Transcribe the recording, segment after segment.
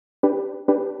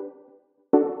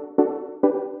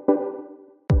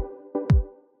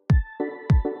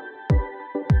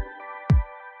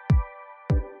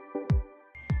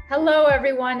Hello,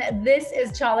 everyone. This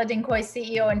is Chala, Dincoy,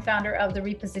 CEO and founder of The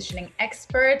Repositioning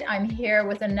Expert. I'm here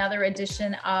with another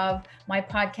edition of my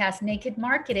podcast, Naked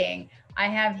Marketing. I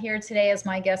have here today as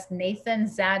my guest, Nathan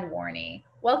Zadworny.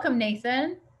 Welcome,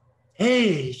 Nathan.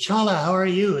 Hey, Chala, how are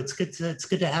you? It's good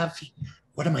to have you.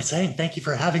 What am I saying? Thank you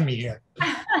for having me here.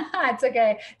 It's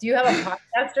okay. Do you have a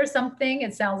podcast or something?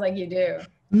 It sounds like you do.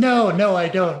 No, I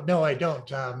don't. No, I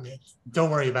don't. Don't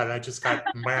worry about it. I just got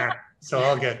so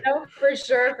all good. No, for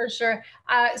sure, for sure.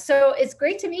 So it's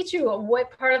great to meet you.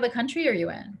 What part of the country are you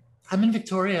in? I'm in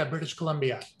Victoria, British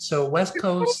Columbia. So West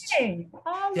Coast. Kidding.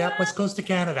 Oh, Yeah, wow. West Coast of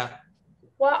Canada.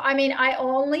 Well, I mean, I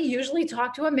only usually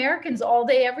talk to Americans all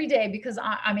day, every day, because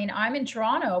I'm in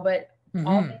Toronto, but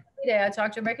all day, Hmm. every day I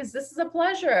talk to Americans. This is a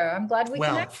pleasure. I'm glad we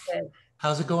Well, connected.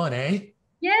 how's it going, eh?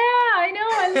 Yeah, I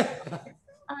know.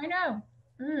 I know.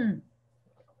 Mm.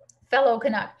 Fellow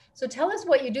Canuck. So tell us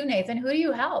what you do, Nathan. Who do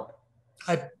you help?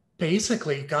 I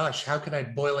basically, gosh, how can I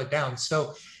boil it down?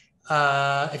 So,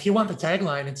 if you want the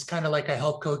tagline, it's kind of like I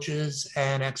help coaches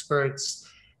and experts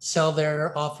sell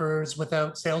their offers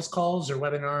without sales calls or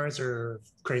webinars or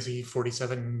crazy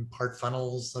 47 part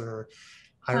funnels or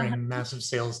Uh-huh. hiring massive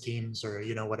sales teams or,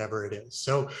 whatever it is.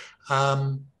 So,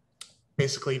 um,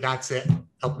 basically, that's it.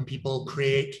 Helping people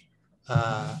create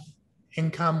uh,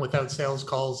 income without sales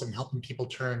calls and helping people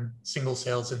turn single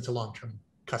sales into long-term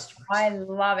I customers.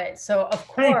 love it. So of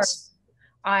course, Thanks.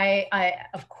 I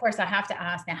have to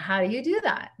ask now, how do you do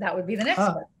that? That would be the next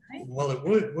Huh. question, right? Well, it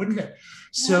would, wouldn't it? Yeah.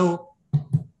 So,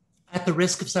 at the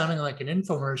risk of sounding like an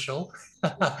infomercial,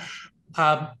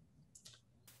 um,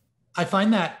 I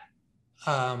find that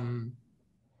um,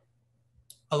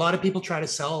 a lot of people try to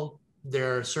sell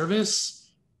their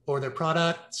service or their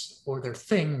product or their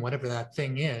thing, whatever that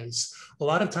thing is. A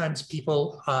lot of times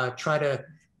people try to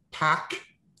pack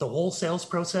the whole sales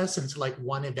process into like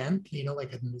one event,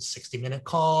 like a 60-minute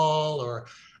call or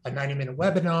a 90-minute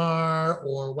webinar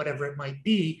or whatever it might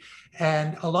be.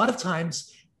 And a lot of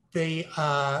times they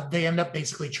end up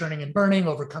basically churning and burning,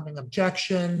 overcoming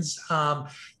objections,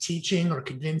 teaching or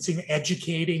convincing,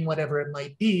 educating, whatever it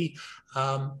might be,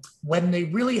 when they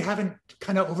really haven't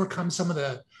kind of overcome some of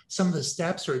the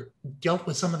steps or dealt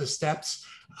with some of the steps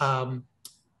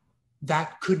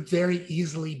that could very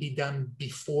easily be done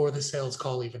before the sales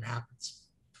call even happens.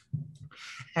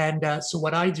 And so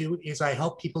what I do is I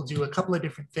help people do a couple of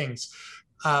different things.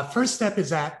 First step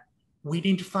is that we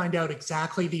need to find out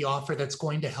exactly the offer that's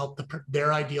going to help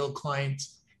their ideal client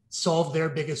solve their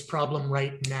biggest problem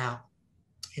right now.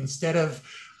 Instead of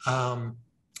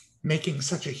making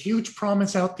such a huge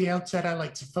promise out the outset, I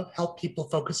like to help people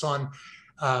focus on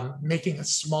making a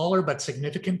smaller but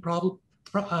significant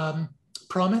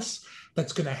promise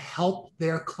that's going to help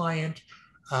their client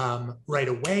right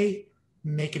away,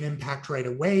 make an impact right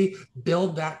away,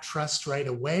 build that trust right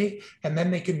away, and then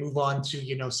they can move on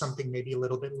to something maybe a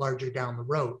little bit larger down the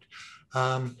road.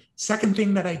 Second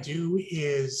thing that I do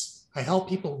is I help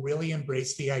people really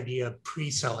embrace the idea of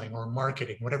pre-selling or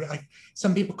marketing, whatever.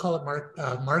 Some people call it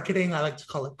marketing. I like to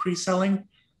call it pre-selling,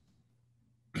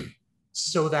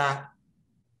 so that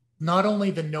not only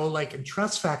the know, like, and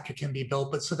trust factor can be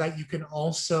built, but so that you can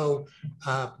also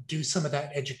do some of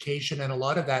that education and a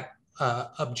lot of that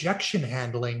objection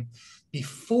handling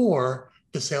before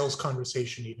the sales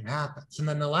conversation even happens. And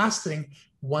then the last thing,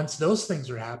 once those things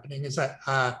are happening, is that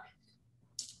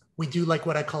we do like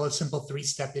what I call a simple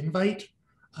 3-step invite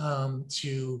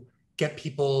to get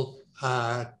people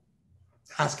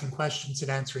asking questions and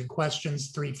answering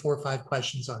questions, 3, 4, 5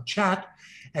 questions on chat.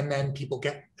 And then people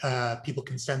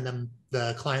can send them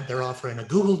the client their offer in a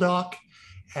Google Doc.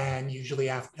 And usually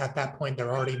at that point,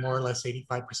 they're already more or less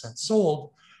 85%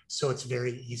 sold. So it's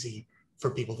very easy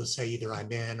for people to say either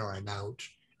I'm in or I'm out.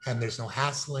 And there's no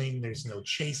hassling, there's no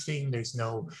chasing, there's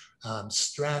no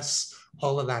stress,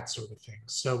 all of that sort of thing.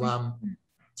 So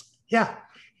yeah,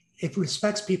 it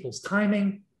respects people's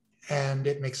timing and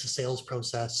it makes the sales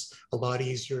process a lot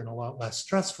easier and a lot less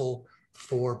stressful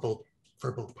for both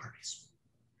parties.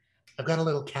 I've got a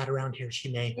little cat around here.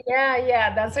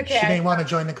 Yeah, that's She okay. may want to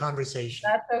join the conversation.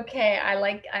 That's okay.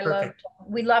 Perfect.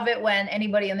 We love it when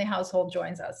anybody in the household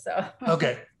joins us. So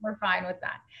Okay. we're fine with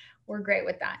that. We're great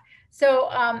with that. So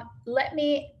let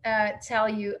me tell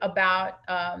you about,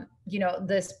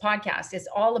 this podcast. It's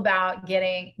all about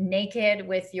getting naked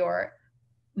with your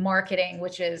marketing,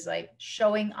 which is like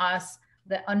showing us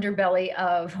the underbelly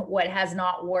of what has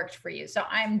not worked for you. So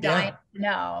I'm dying Yeah. to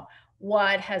know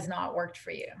what has not worked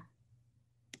for you.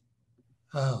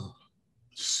 Oh,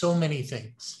 so many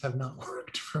things have not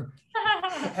worked for me.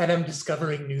 And I'm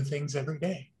discovering new things every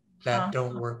day that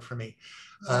don't work for me.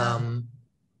 Wow.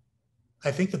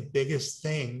 I think the biggest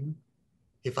thing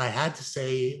if I had to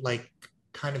say, like,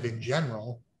 kind of in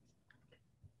general,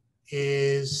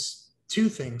 is two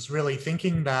things really: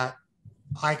 thinking that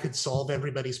I could solve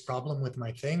everybody's problem with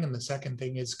my thing. And the second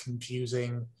thing is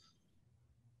confusing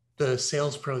the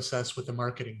sales process with the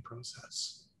marketing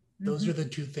process. Those are the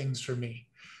two things for me.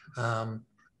 I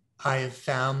have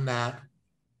found that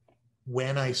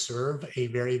when I serve a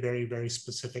very, very, very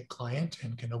specific client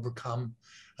and can overcome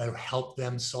or help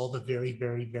them solve a very,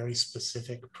 very, very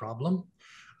specific problem,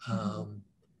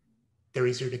 they're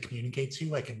easier to communicate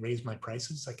to. I can raise my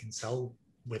prices. I can sell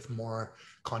with more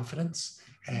confidence,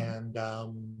 and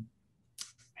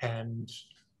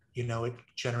you know, it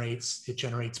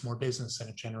generates more business, and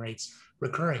it generates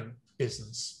recurring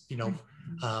business. You know,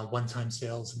 one-time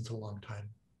sales into long-term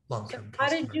So customers. how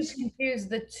did you confuse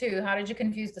the two? How did you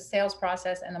confuse the sales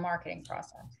process and the marketing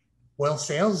process? Well,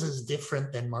 sales is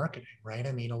different than marketing, right?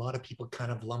 I mean, a lot of people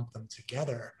kind of lump them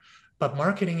together, but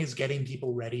marketing is getting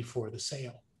people ready for the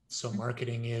sale. So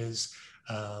marketing is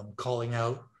calling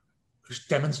out,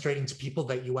 demonstrating to people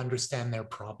that you understand their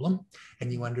problem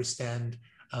and you understand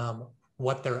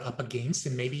what they're up against,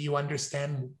 and maybe you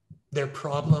understand their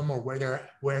problem or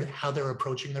how they're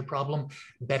approaching their problem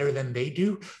better than they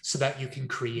do, so that you can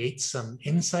create some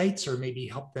insights or maybe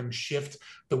help them shift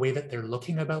the way that they're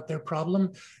looking about their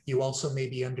problem. You also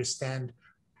maybe understand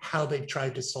how they've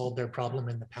tried to solve their problem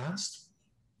in the past.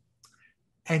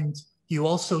 And you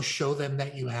also show them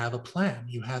that you have a plan.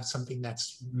 You have something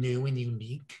that's new and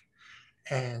unique,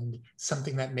 and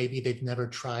something that maybe they've never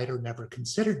tried or never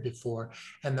considered before.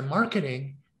 And the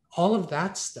marketing, all of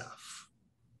that stuff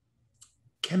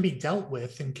can be dealt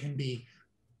with and can be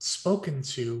spoken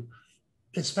to,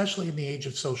 especially in the age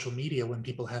of social media, when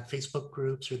people have Facebook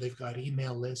groups or they've got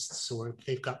email lists or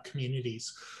they've got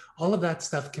communities. All of that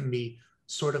stuff can be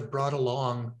sort of brought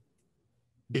along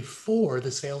before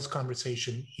the sales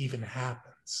conversation even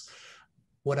happens.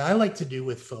 What I like to do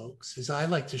with folks is I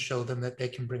like to show them that they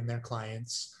can bring their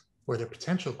clients or their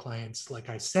potential clients, like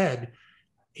I said,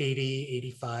 80,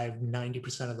 85,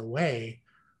 90% of the way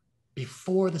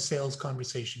before the sales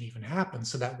conversation even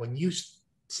happens, so that when you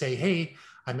say, hey,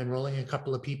 I'm enrolling a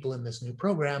couple of people in this new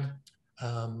program,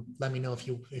 let me know if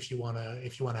you want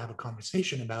to have a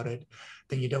conversation about it,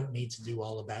 then you don't need to do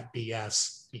all of that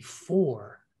BS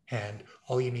before. And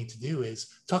all you need to do is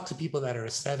talk to people that are a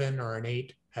 7 or an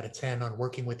 8 out of 10 on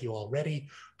working with you already.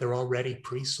 They're already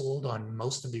pre-sold on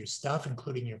most of your stuff,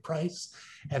 including your price.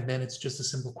 And then it's just a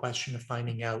simple question of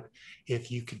finding out if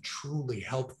you can truly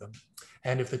help them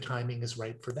and if the timing is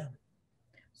right for them.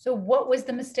 So what was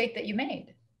the mistake that you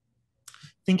made?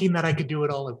 Thinking that I could do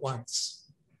it all at once.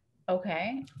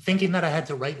 Okay. Thinking that I had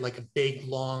to write like a big,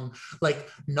 long, like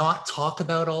not talk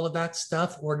about all of that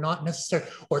stuff, or not necessarily,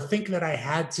 or think that I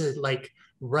had to like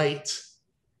write,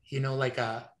 you know, like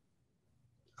a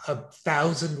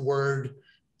 1,000-word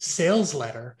sales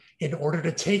letter in order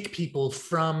to take people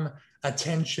from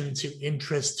attention to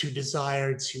interest to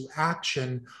desire to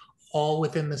action, all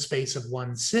within the space of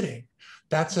one sitting.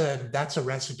 That's a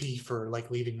recipe for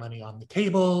like leaving money on the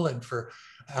table, and for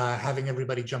having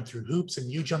everybody jump through hoops,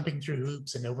 and you jumping through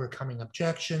hoops and overcoming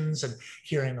objections and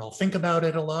hearing I'll think about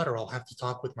it a lot, or I'll have to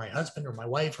talk with my husband or my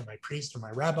wife or my priest or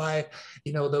my rabbi,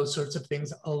 you know, those sorts of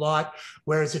things a lot.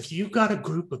 Whereas if you've got a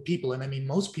group of people, and I mean,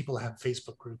 most people have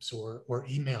Facebook groups or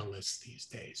email lists these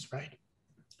days, right?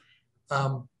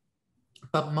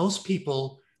 But most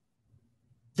people,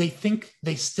 they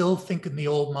still think in the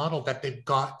old model that they've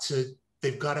got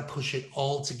to push it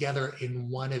all together in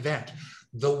one event.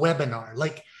 The webinar,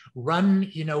 like run,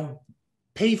 you know,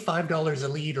 pay $5 a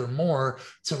lead or more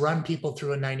to run people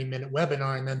through a 90-minute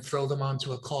webinar, and then throw them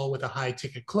onto a call with a high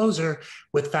ticket closer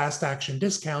with fast action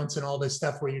discounts and all this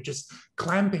stuff where you're just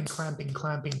clamping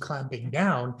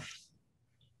down.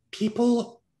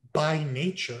 People by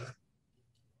nature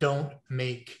don't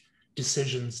make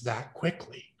decisions that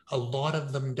quickly. A lot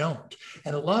of them don't.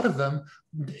 And a lot of them,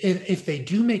 if they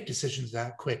do make decisions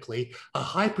that quickly, a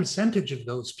high percentage of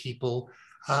those people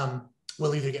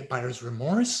will either get buyer's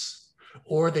remorse,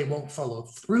 or they won't follow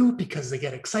through because they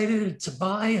get excited to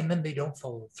buy and then they don't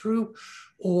follow through,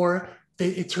 or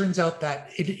it turns out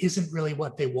that it isn't really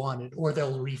what they wanted, or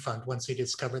they'll refund once they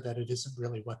discover that it isn't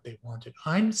really what they wanted.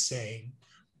 I'm saying,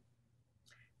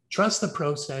 trust the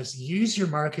process, use your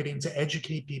marketing to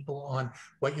educate people on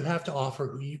what you have to offer,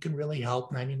 who you can really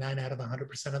help 99 out of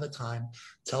 100% of the time.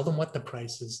 Tell them what the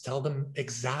price is, tell them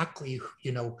exactly,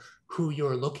 you know, who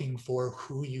you're looking for,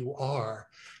 who you are,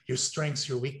 your strengths,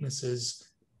 your weaknesses,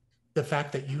 the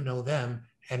fact that you know them,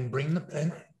 and bring them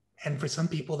in. And for some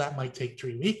people that might take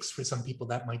 3 weeks, for some people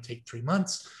that might take 3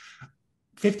 months.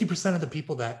 50% of the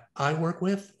people that I work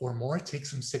with or more, it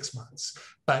takes them 6 months.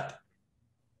 But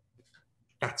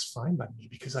that's fine by me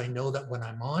because I know that when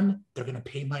I'm on, they're going to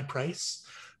pay my price.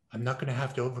 I'm not going to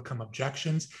have to overcome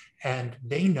objections. And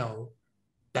they know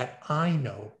that I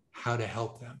know how to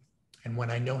help them. And when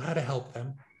I know how to help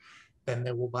them, then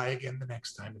they will buy again the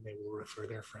next time and they will refer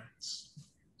their friends.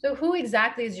 So who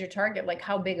exactly is your target? Like,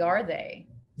 how big are they?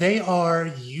 They are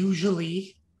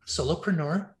usually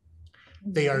solopreneur.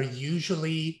 They are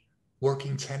usually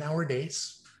working 10-hour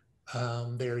days.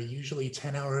 They're usually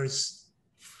 10 hours,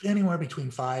 anywhere between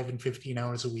 5 and 15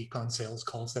 hours a week on sales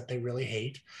calls that they really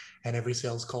hate. And every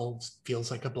sales call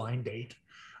feels like a blind date.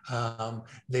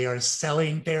 They are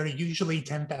selling, they're usually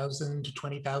 10,000 to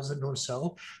 20,000 or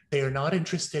so. They are not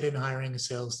interested in hiring a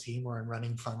sales team or in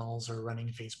running funnels or running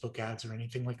Facebook ads or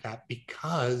anything like that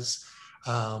because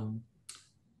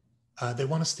they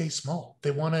want to stay small.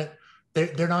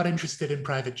 They're not interested in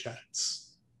private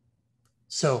jets.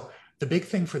 So the big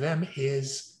thing for them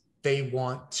is they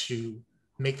want to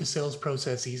make the sales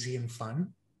process easy and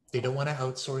fun. They don't want to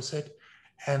outsource it.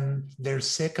 And they're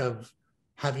sick of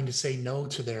having to say no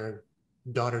to their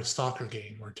daughter's soccer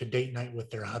game or to date night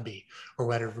with their hubby or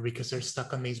whatever, because they're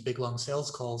stuck on these big long sales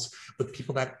calls with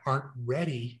people that aren't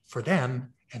ready for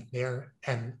them, and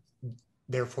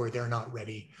therefore they're not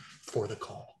ready for the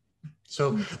call.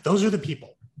 So those are the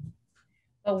people.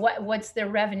 But what's their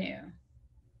revenue?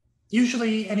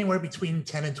 Usually anywhere between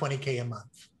 10 and 20K a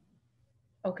month.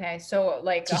 Okay, so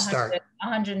like to start.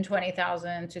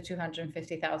 $120,000 to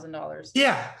 $250,000.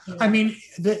 Yeah, I mean,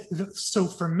 so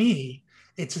for me,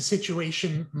 it's a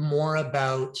situation more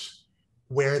about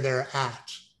where they're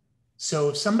at. So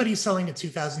if somebody's selling a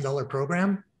 $2,000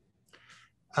 program,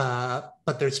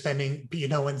 but they're spending,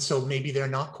 and so maybe they're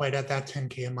not quite at that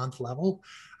 10K a month level,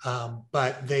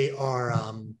 but they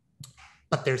are,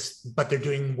 but they're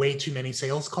doing way too many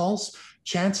sales calls.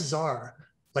 Chances are,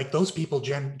 like those people,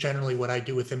 generally what I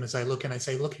do with them is I look and I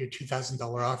say, look, your $2,000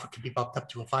 offer could be bumped up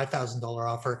to a $5,000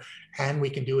 offer, and we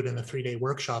can do it in a 3-day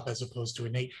workshop as opposed to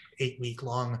an 8-week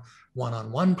long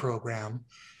one-on-one program.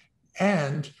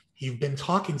 And you've been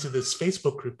talking to this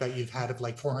Facebook group that you've had of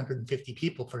like 450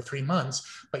 people for 3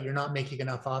 months, but you're not making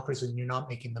enough offers and you're not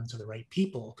making them to the right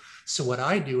people. So what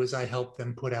I do is I help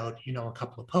them put out, a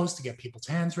couple of posts to get people's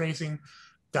hands raising,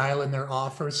 dial in their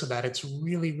offers so that it's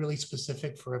really, really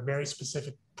specific for a very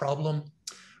specific problem.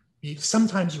 You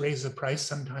sometimes raise the price,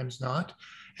 sometimes not,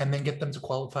 and then get them to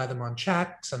qualify them on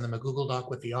chat, send them a Google Doc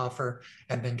with the offer,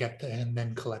 and then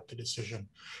collect the decision.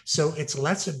 So it's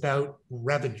less about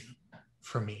revenue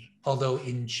for me. Although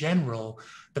in general,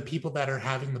 the people that are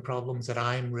having the problems that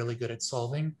I'm really good at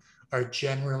solving are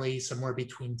generally somewhere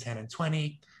between 10 and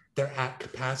 20. They're at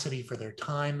capacity for their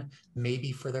time,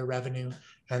 maybe for their revenue,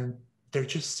 and they're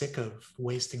just sick of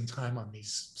wasting time on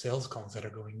these sales calls that are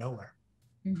going nowhere.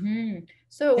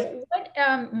 So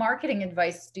what marketing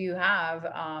advice do you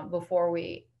have before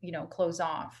we, close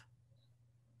off?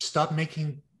 Stop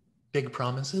making big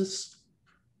promises.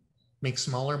 Make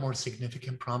smaller, more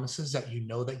significant promises that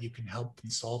that you can help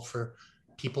and solve for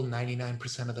people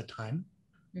 99% of the time.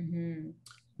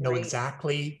 Know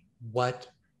exactly what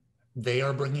they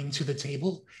are bringing to the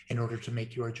table in order to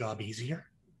make your job easier.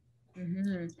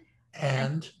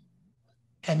 And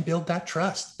build that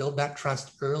trust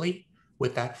early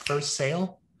with that first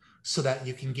sale so that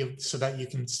you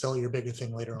can sell your bigger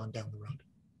thing later on down the road.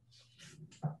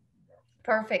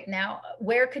 Perfect. Now,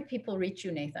 where could people reach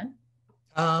you, Nathan?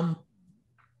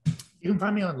 You can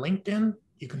find me on LinkedIn.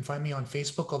 You can find me on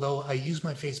Facebook, although I use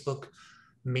my Facebook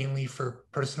mainly for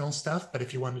personal stuff. But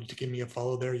if you wanted to give me a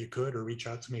follow there, you could, or reach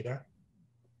out to me there.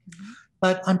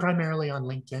 But I'm primarily on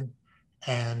LinkedIn.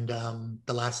 And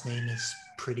the last name is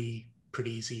pretty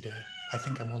easy to, I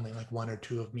think I'm only like 1 or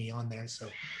 2 of me on there.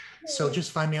 So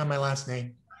just find me on my last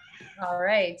name. All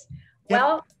right. Yep.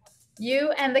 Well,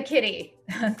 you and the kitty.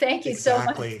 Thank you so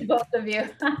much to both of you.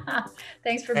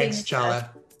 Thanks for being here. Thanks, Chala.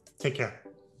 Take care.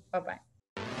 Bye-bye.